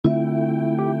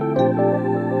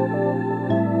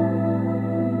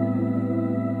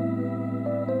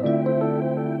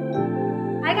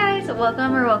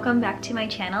welcome back to my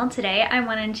channel. Today I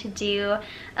wanted to do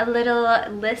a little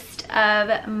list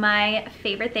of my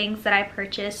favorite things that I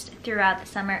purchased throughout the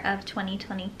summer of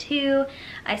 2022.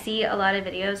 I see a lot of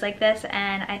videos like this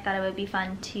and I thought it would be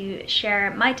fun to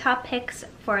share my top picks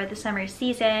for the summer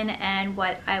season and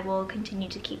what I will continue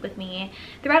to keep with me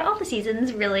throughout all the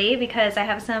seasons, really, because I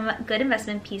have some good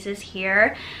investment pieces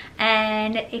here.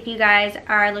 And if you guys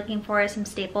are looking for some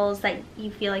staples that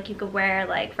you feel like you could wear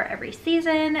like for every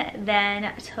season,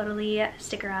 then totally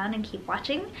stick around and keep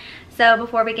watching. So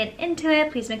before we get into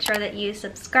it, please make sure that you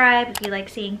subscribe if you like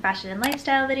seeing fashion and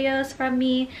lifestyle videos from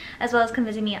me, as well as come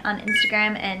visit me on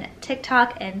Instagram and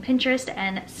TikTok and Pinterest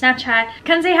and Snapchat.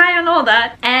 Come say hi on all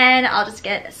that. And I'll just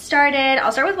get started.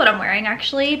 I'll start with what I'm wearing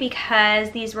actually,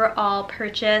 because these were all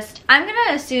purchased. I'm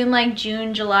gonna assume like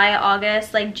June, July,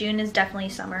 August. Like June is definitely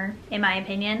summer in my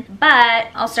opinion. But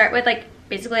I'll start with like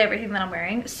basically everything that I'm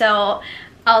wearing. So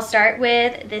I'll start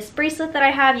with this bracelet that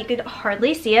I have. You could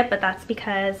hardly see it, but that's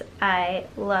because I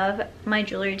love my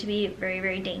jewelry to be very,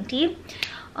 very dainty.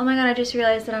 Oh my god, I just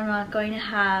realized that I'm not going to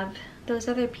have those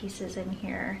other pieces in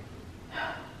here.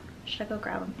 Should I go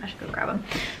grab them? I should go grab them.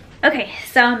 Okay,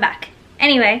 so I'm back.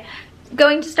 Anyway,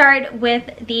 going to start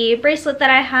with the bracelet that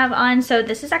I have on. So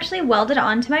this is actually welded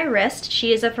onto my wrist.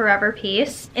 She is a forever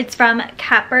piece. It's from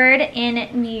Catbird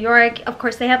in New York. Of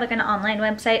course, they have like an online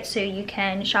website, so you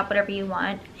can shop whatever you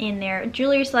want in their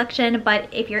jewelry selection. But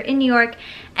if you're in New York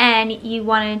and you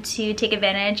wanted to take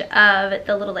advantage of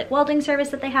the little like welding service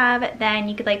that they have, then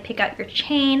you could like pick out your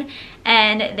chain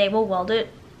and they will weld it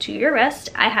to your wrist.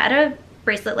 I had a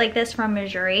bracelet like this from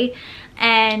Missouri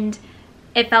and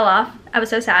it fell off. I was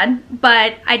so sad,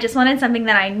 but I just wanted something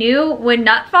that I knew would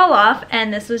not fall off,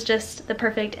 and this was just the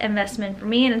perfect investment for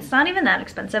me. And it's not even that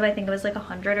expensive. I think it was like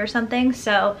 100 or something,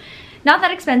 so not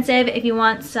that expensive if you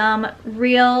want some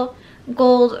real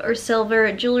gold or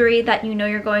silver jewelry that you know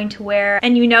you're going to wear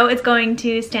and you know it's going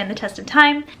to stand the test of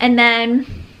time. And then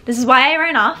this is why I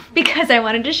ran off, because I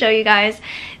wanted to show you guys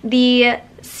the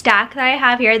stack that I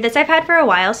have here. This I've had for a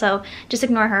while, so just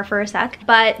ignore her for a sec.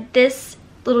 But this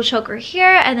little choker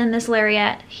here and then this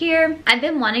lariat here. I've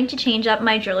been wanting to change up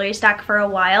my jewelry stack for a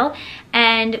while,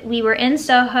 and we were in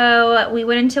Soho. We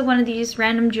went into one of these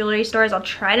random jewelry stores. I'll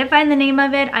try to find the name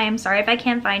of it. I am sorry if I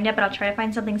can't find it, but I'll try to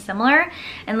find something similar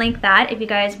and link that if you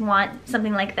guys want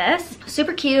something like this.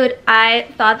 Super cute. I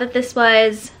thought that this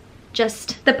was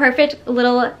just the perfect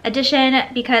little addition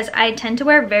because I tend to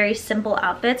wear very simple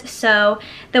outfits, so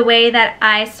the way that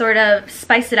I sort of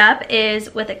spice it up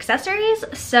is with accessories.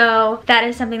 So that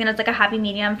is something that is like a happy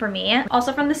medium for me.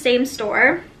 Also from the same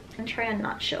store. I'm trying to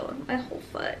not show my whole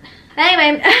foot.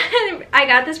 Anyway, I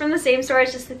got this from the same store.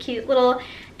 It's just a cute little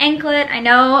anklet. I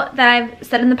know that I've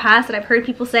said in the past that I've heard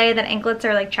people say that anklets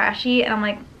are like trashy, and I'm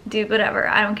like, dude, whatever,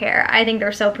 I don't care. I think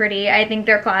they're so pretty. I think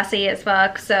they're classy as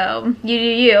fuck, so you do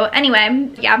you. Anyway,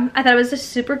 yeah, I thought it was a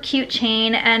super cute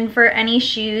chain, and for any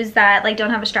shoes that like don't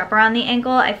have a strap around the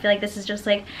ankle, I feel like this is just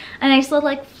like a nice little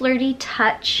like flirty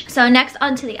touch. So next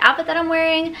onto the outfit that I'm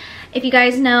wearing. If you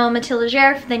guys know Matilda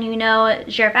Djerf, then you know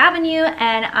Djerf Avenue,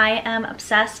 and I am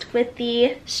obsessed with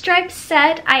the striped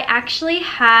set. I actually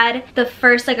had the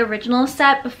first like original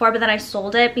set before, but then I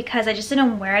sold it because I just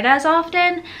didn't wear it as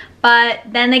often. But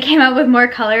then they came out with more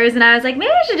colors and I was like, maybe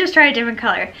I should just try a different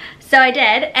color. So I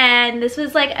did, and this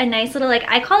was like a nice little, like,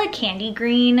 I call it candy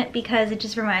green because it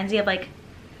just reminds me of like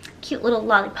cute little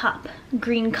lollipop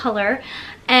green color.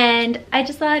 And I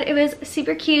just thought it was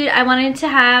super cute. I wanted to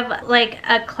have like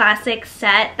a classic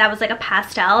set that was like a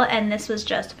pastel, and this was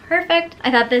just perfect. I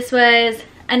thought this was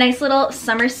a nice little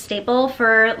summer staple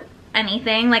for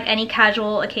anything, like any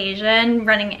casual occasion,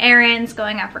 running errands,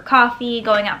 going out for coffee,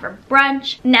 going out for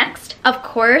brunch. Next, of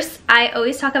course, I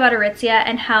always talk about Aritzia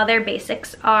and how their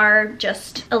basics are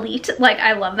just elite. Like,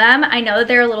 I love them. I know that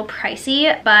they're a little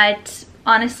pricey, but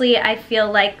honestly, I feel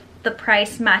like the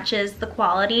price matches the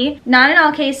quality. Not in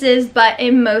all cases, but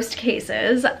in most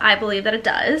cases, I believe that it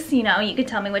does. You know, you could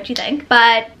tell me what you think.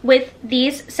 But with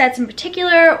these sets in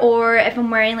particular, or if I'm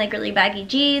wearing like really baggy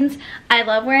jeans, I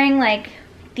love wearing like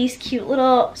these cute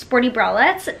little sporty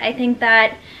bralettes. I think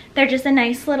that they're just a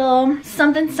nice little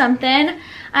something something.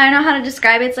 I don't know how to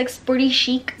describe it. It's like sporty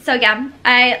chic. So yeah,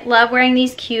 I love wearing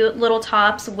these cute little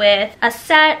tops with a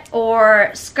set or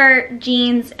skirt,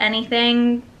 jeans,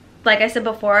 anything. Like I said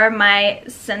before, my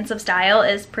sense of style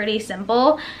is pretty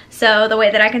simple. So the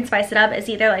way that I can spice it up is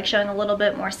either like showing a little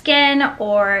bit more skin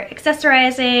or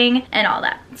accessorizing and all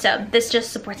that. So this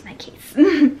just supports my case.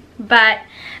 But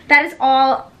that is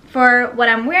all for what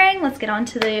I'm wearing. Let's get on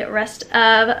to the rest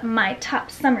of my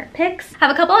top summer picks. I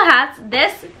have a couple of hats.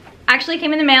 This actually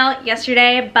came in the mail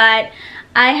yesterday, but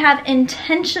I have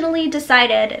intentionally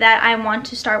decided that I want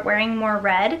to start wearing more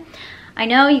red. I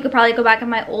know you could probably go back in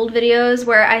my old videos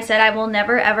where I said I will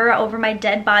never ever over my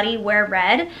dead body wear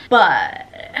red, but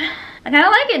I kind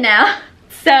of like it now.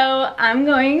 So I'm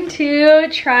going to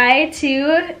try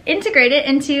to integrate it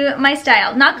into my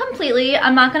style. Not completely,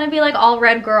 I'm not gonna be like all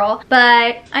red girl,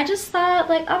 but I just thought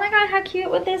like, oh my god, how cute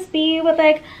would this be with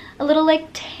like a little like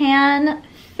tan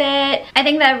fit. I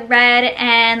think that red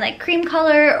and like cream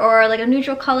color or like a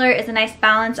neutral color is a nice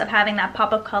balance of having that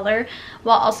pop of color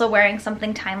while also wearing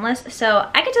something timeless. So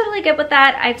I could totally get with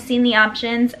that. I've seen the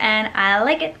options and I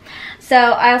like it. So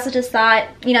I also just thought,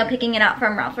 you know, picking it out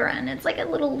from Ralph Lauren, it's like a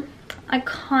little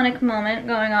iconic moment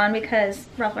going on because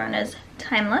Ralph Lauren is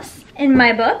timeless in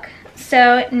my book.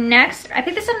 So next, I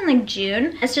picked this up in like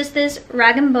June. It's just this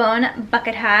rag and bone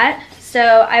bucket hat.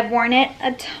 So I've worn it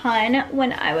a ton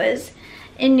when I was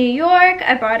in New York.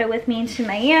 I brought it with me to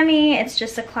Miami. It's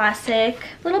just a classic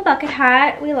little bucket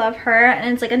hat. We love her,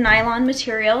 and it's like a nylon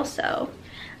material, so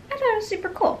I thought it was super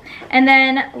cool. And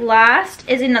then last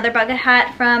is another bucket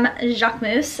hat from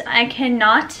Jacquemus. I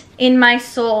cannot in my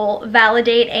soul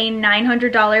validate a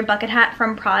 $900 bucket hat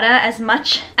from Prada as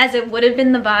much as it would have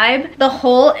been the vibe. The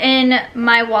hole in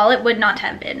my wallet would not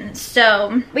have been.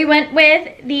 So we went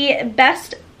with the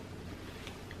best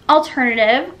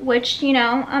alternative, which, you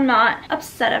know, I'm not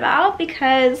upset about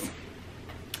because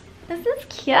this is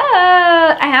cute.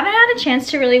 I haven't had a chance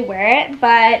to really wear it,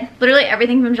 but literally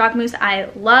everything from Jacquemus I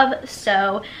love,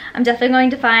 so I'm definitely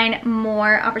going to find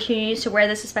more opportunities to wear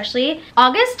this. Especially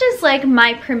August is like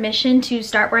my permission to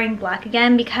start wearing black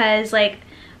again, because like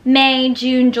May,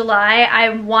 June, July, I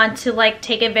want to like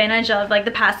take advantage of like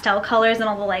the pastel colors and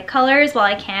all the light colors while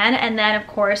I can. And then of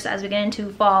course, as we get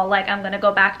into fall, like I'm gonna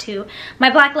go back to my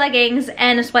black leggings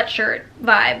and a sweatshirt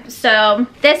vibe. So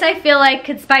this I feel like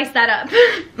could spice that up.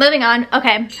 Moving on.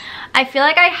 Okay, I feel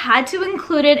like I had to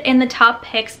include it in the top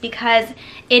picks because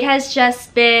it has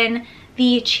just been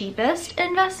the cheapest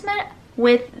investment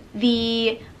with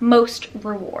the most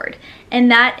reward,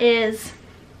 and that is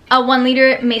a 1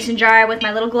 liter mason jar with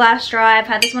my little glass straw. I've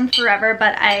had this one forever,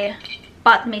 but I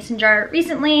bought the mason jar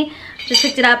recently. Just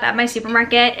picked it up at my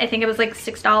supermarket. I think it was like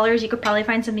 $6. You could probably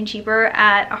find something cheaper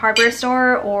at a hardware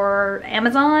store or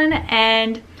Amazon.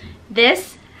 And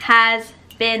this has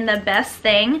been the best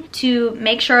thing to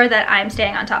make sure that I'm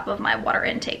staying on top of my water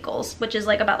intake goals, which is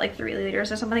like about like 3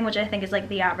 liters or something, which I think is like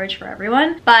the average for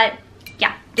everyone. But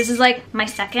yeah, this is like my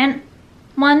second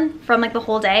one from like the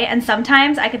whole day, and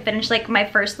sometimes I could finish like my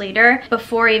first liter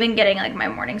before even getting like my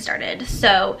morning started.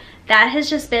 So that has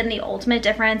just been the ultimate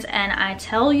difference, and I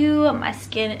tell you, my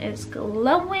skin is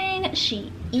glowing.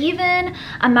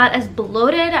 I'm not as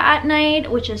bloated at night,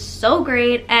 which is so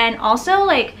great. And also,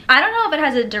 like, I don't know if it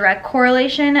has a direct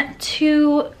correlation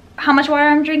to how much water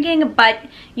I'm drinking, but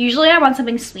usually I want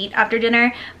something sweet after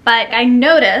dinner. But I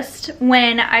noticed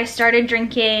when I started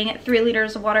drinking 3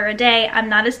 liters of water a day, I'm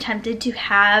not as tempted to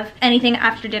have anything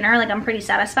after dinner. Like, I'm pretty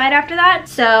satisfied after that.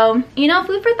 So, you know,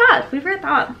 food for thought, food for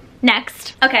thought.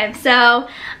 Next. Okay, so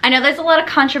I know there's a lot of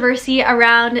controversy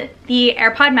around the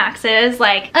AirPod Maxes,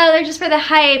 like, oh, they're just for the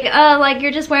hype, oh, like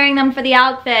you're just wearing them for the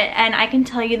outfit, and I can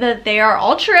tell you that they are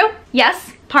all true.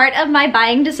 Yes, part of my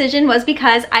buying decision was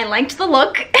because I liked the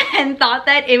look and thought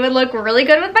that it would look really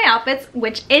good with my outfits,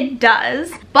 which it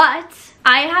does. But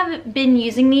I have been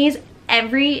using these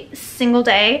every single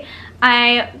day.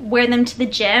 I wear them to the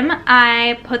gym.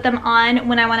 I put them on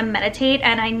when I want to meditate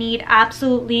and I need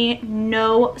absolutely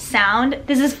no sound.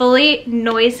 This is fully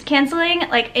noise canceling.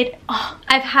 Like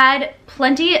I've had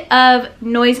plenty of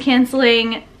noise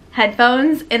canceling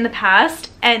headphones in the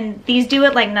past, and these do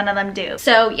it like none of them do.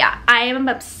 So yeah, I am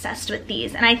obsessed with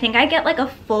these, and I think I get like a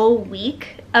full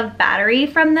week of battery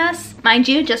from this. Mind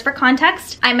you, just for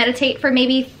context, I meditate for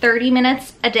maybe 30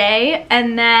 minutes a day,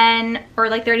 and then, or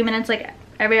like 30 minutes like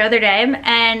every other day,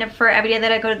 and for every day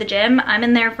that I go to the gym, I'm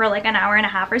in there for like an hour and a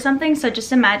half or something. So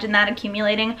just imagine that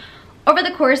accumulating over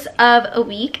the course of a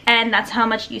week, and that's how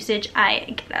much usage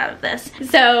I get out of this.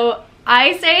 So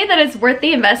I say that it's worth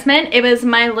the investment. It was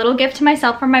my little gift to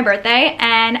myself for my birthday,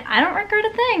 and I don't regret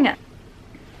a thing.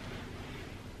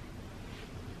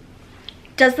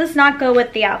 Does this not go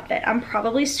with the outfit? I'm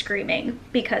probably screaming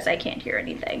because I can't hear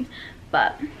anything,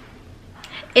 but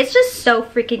it's just so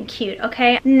freaking cute,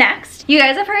 okay? Next, you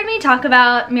guys have heard me talk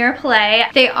about Mirror Palais.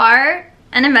 They are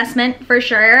an investment for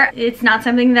sure. It's not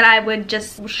something that I would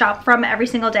just shop from every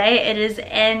single day. It is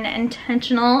an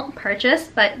intentional purchase,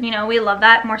 but you know, we love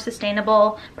that. More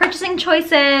sustainable purchasing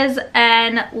choices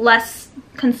and less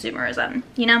consumerism,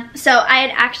 you know? So I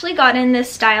had actually gotten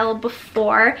this style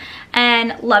before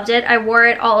and loved it. I wore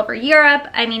it all over Europe.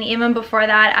 I mean, even before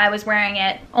that, I was wearing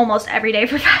it almost every day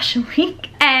for Fashion Week.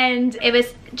 And it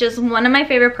was just one of my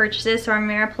favorite purchases from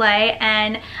Palais.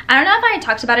 And I don't know if I had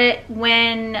talked about it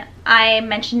when I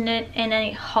mentioned it in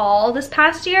a haul this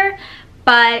past year,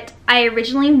 but I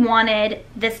originally wanted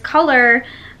this color,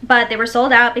 but they were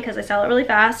sold out because they sell it really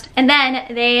fast. And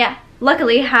then they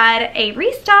luckily had a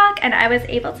restock and I was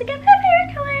able to get my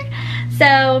favorite color.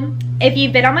 So if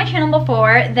you've been on my channel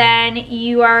before, then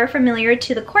you are familiar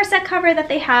to the corset cover that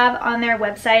they have on their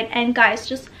website. And guys,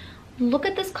 just look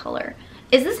at this color.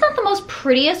 Is this not the most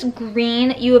prettiest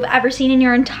green you have ever seen in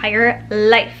your entire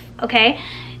life? Okay,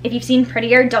 if you've seen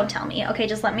prettier, don't tell me. Okay,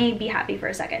 just let me be happy for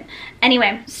a second.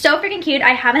 Anyway, so freaking cute. I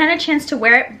haven't had a chance to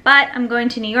wear it, but I'm going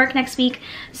to New York next week,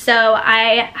 so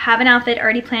I have an outfit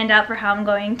already planned out for how I'm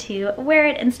going to wear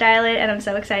it and style it, and I'm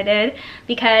so excited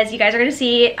because you guys are going to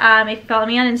see if you follow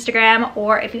me on Instagram,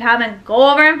 or if you haven't, go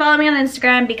over and follow me on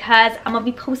Instagram because I'm going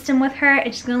to be posting with her.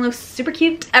 It's just going to look super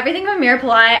cute. Everything from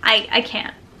Palais, I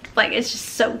can't. Like, it's just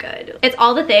so good. It's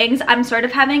all the things. I'm sort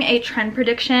of having a trend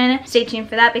prediction. Stay tuned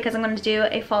for that because I'm going to do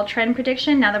a fall trend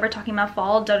prediction. Now that we're talking about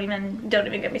fall, don't even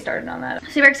get me started on that.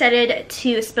 Super excited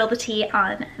to spill the tea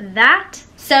on that.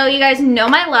 So you guys know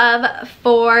my love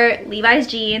for Levi's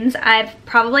jeans. I've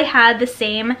probably had the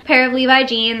same pair of Levi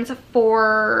jeans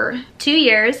for 2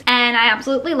 years and I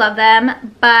absolutely love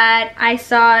them, but I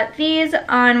saw these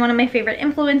on one of my favorite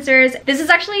influencers. This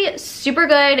is actually super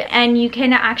good and you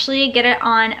can actually get it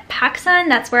on PacSun.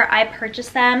 That's where I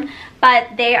purchased them, but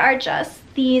they are just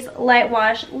these light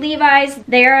wash Levi's.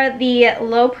 They are the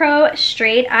low pro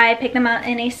straight. I picked them out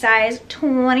in a size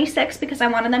 26 because I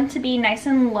wanted them to be nice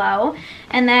and low.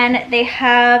 And then they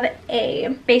have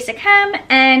a basic hem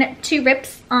and 2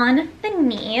 rips on the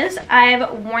knees. I've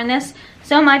worn this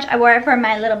so much. I wore it for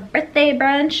my little birthday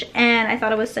brunch and I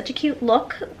thought it was such a cute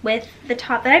look with the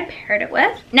top that I paired it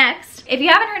with. Next, if you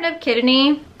haven't heard of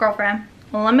Kidney, girlfriend,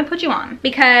 well, let me put you on,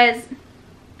 because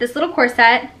this little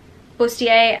corset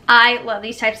bustier, I love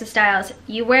these types of styles.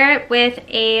 You wear it with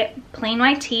a plain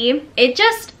white tee. It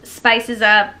just spices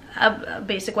up a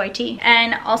basic white tee.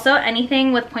 And also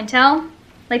anything with pointelle,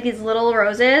 like these little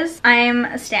roses, I'm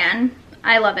a stan.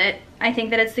 I love it. I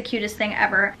think that it's the cutest thing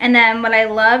ever. And then what I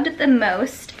loved the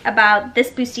most about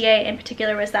this bustier in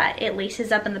particular was that it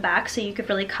laces up in the back, so you could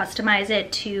really customize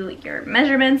it to your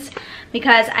measurements,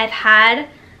 because I've had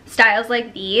styles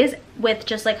like these with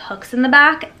just like hooks in the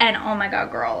back and oh my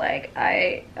god girl, like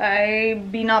I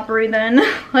be not breathing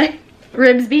like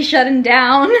ribs be shutting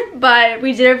down, but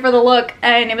we did it for the look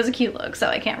and it was a cute look, so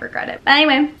I can't regret it. But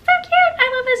anyway, so cute.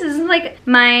 I love this. This is like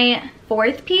my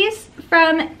 4th piece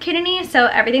from Kidney, so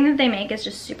everything that they make is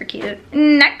just super cute.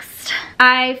 Next,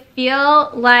 I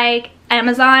feel like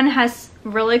Amazon has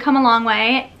really come a long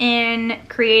way in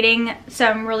creating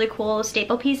some really cool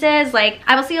staple pieces. Like,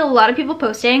 I will see a lot of people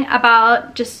posting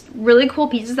about just really cool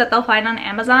pieces that they'll find on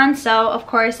Amazon, so of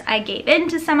course I gave in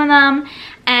to some of them,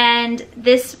 and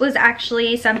this was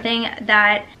actually something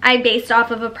that I based off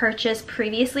of a purchase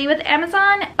previously with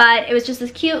Amazon, but it was just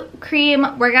this cute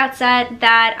cream workout set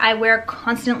that I wear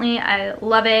constantly. I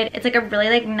love it. It's like a really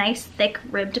like nice thick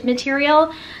ribbed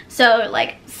material, so it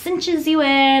like cinches you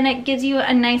in, it gives you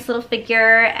a nice little figure,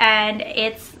 and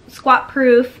it's squat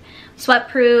proof, sweat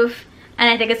proof, and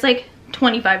I think it's like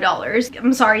 $25.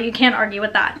 I'm sorry, you can't argue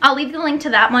with that. I'll leave the link to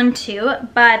that one too,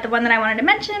 but the one that I wanted to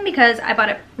mention because I bought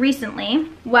it recently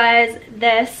was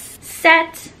this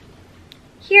set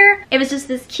here. It was just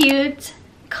this cute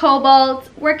cobalt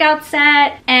workout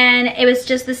set, and it was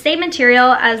just the same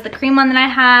material as the cream one that I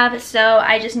have, so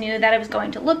I just knew that it was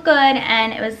going to look good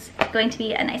and it was going to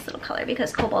be a nice little color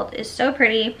because cobalt is so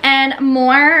pretty. And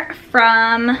more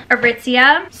from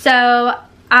Aritzia. So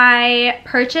I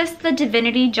purchased the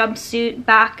Divinity jumpsuit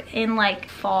back in like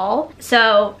fall,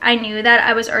 so I knew that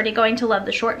I was already going to love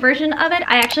the short version of it.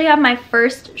 I actually have my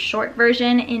first short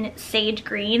version in sage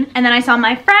green, and then I saw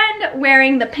my friend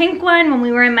wearing the pink one when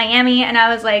we were in Miami, and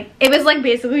I was like, it was like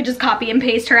basically just copy and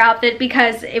paste her outfit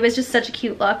because it was just such a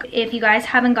cute look. If you guys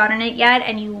haven't gotten it yet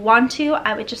and you want to,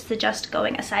 I would just suggest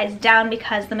going a size down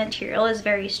because the material is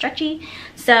very stretchy.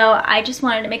 So I just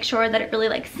wanted to make sure that it really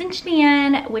like cinched me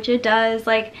in, which it does.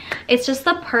 Like, it's just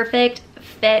the perfect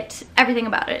fit. Everything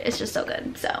about it is just so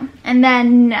good. So, and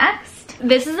then next,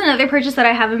 this is another purchase that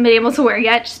I haven't been able to wear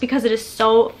yet just because it is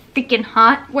so freaking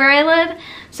hot where I live,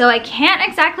 so I can't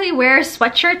exactly wear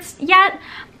sweatshirts yet,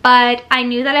 but I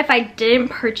knew that if I didn't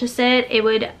purchase it, it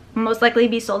would most likely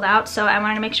be sold out, so I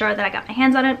wanted to make sure that I got my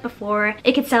hands on it before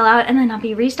it could sell out and then not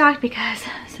be restocked, because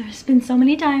there's been so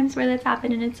many times where that's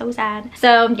happened and it's so sad.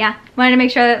 So yeah, wanted to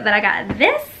make sure that I got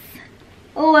this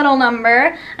little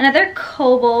number, another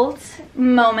cobalt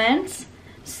moment,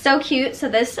 so cute. So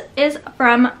this is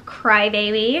from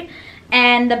Crybaby,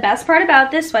 and the best part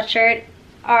about this sweatshirt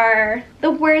are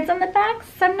the words on the back.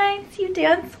 Some nights you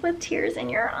dance with tears in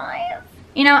your eyes.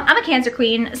 You know, I'm a Cancer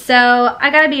queen, so I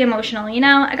gotta be emotional, you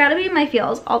know? I gotta be in my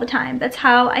feels all the time. That's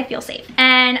how I feel safe.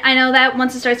 And I know that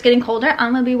once it starts getting colder,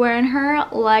 I'm gonna be wearing her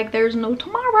like there's no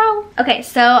tomorrow. Okay,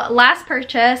 so last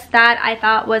purchase that I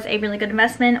thought was a really good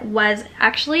investment was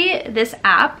actually this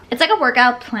app. It's like a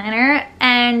workout planner,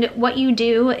 and what you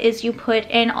do is you put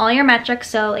in all your metrics,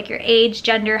 so like your age,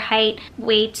 gender, height,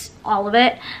 weight, all of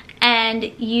it,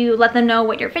 and you let them know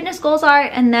what your fitness goals are,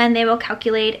 and then they will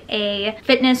calculate a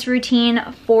fitness routine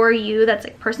for you that's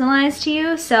like personalized to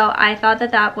you. So I thought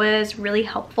that that was really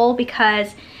helpful,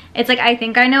 because it's like I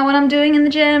think I know what I'm doing in the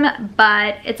gym,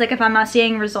 but it's like if I'm not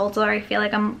seeing results or I feel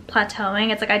like I'm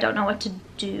plateauing, it's like I don't know what to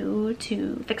do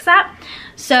to fix that.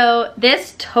 So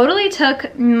this totally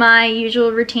took my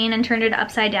usual routine and turned it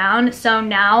upside down. So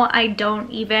now I don't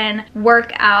even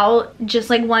work out just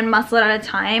like one muscle at a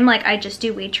time. Like I just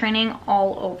do weight training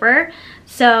all over.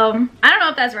 So I don't know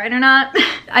if that's right or not.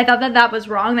 I thought that that was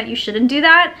wrong, that you shouldn't do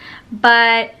that,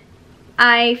 but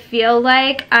I feel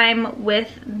like I'm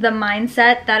with the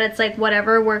mindset that it's like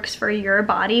whatever works for your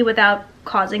body without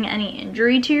causing any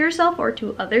injury to yourself or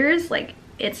to others. Like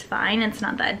it's fine, it's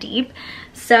not that deep.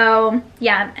 So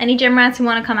yeah, any gym rats who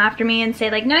want to come after me and say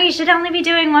like, no, you should only be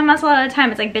doing one muscle at a time,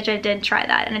 it's like, bitch, I did try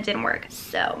that and it didn't work.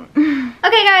 So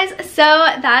okay guys, so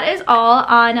that is all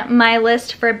on my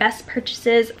list for best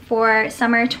purchases for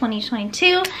summer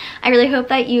 2022. I really hope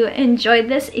that you enjoyed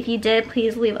this. If you did,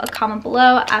 please leave a comment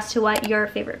below as to what your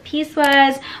favorite piece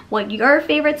was, what your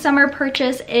favorite summer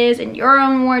purchase is in your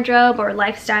own wardrobe or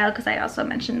lifestyle, because I also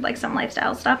mentioned like some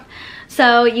lifestyle stuff.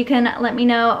 So you can let me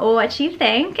know what you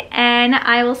think, and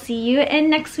I will see you in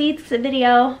next week's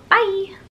video. Bye!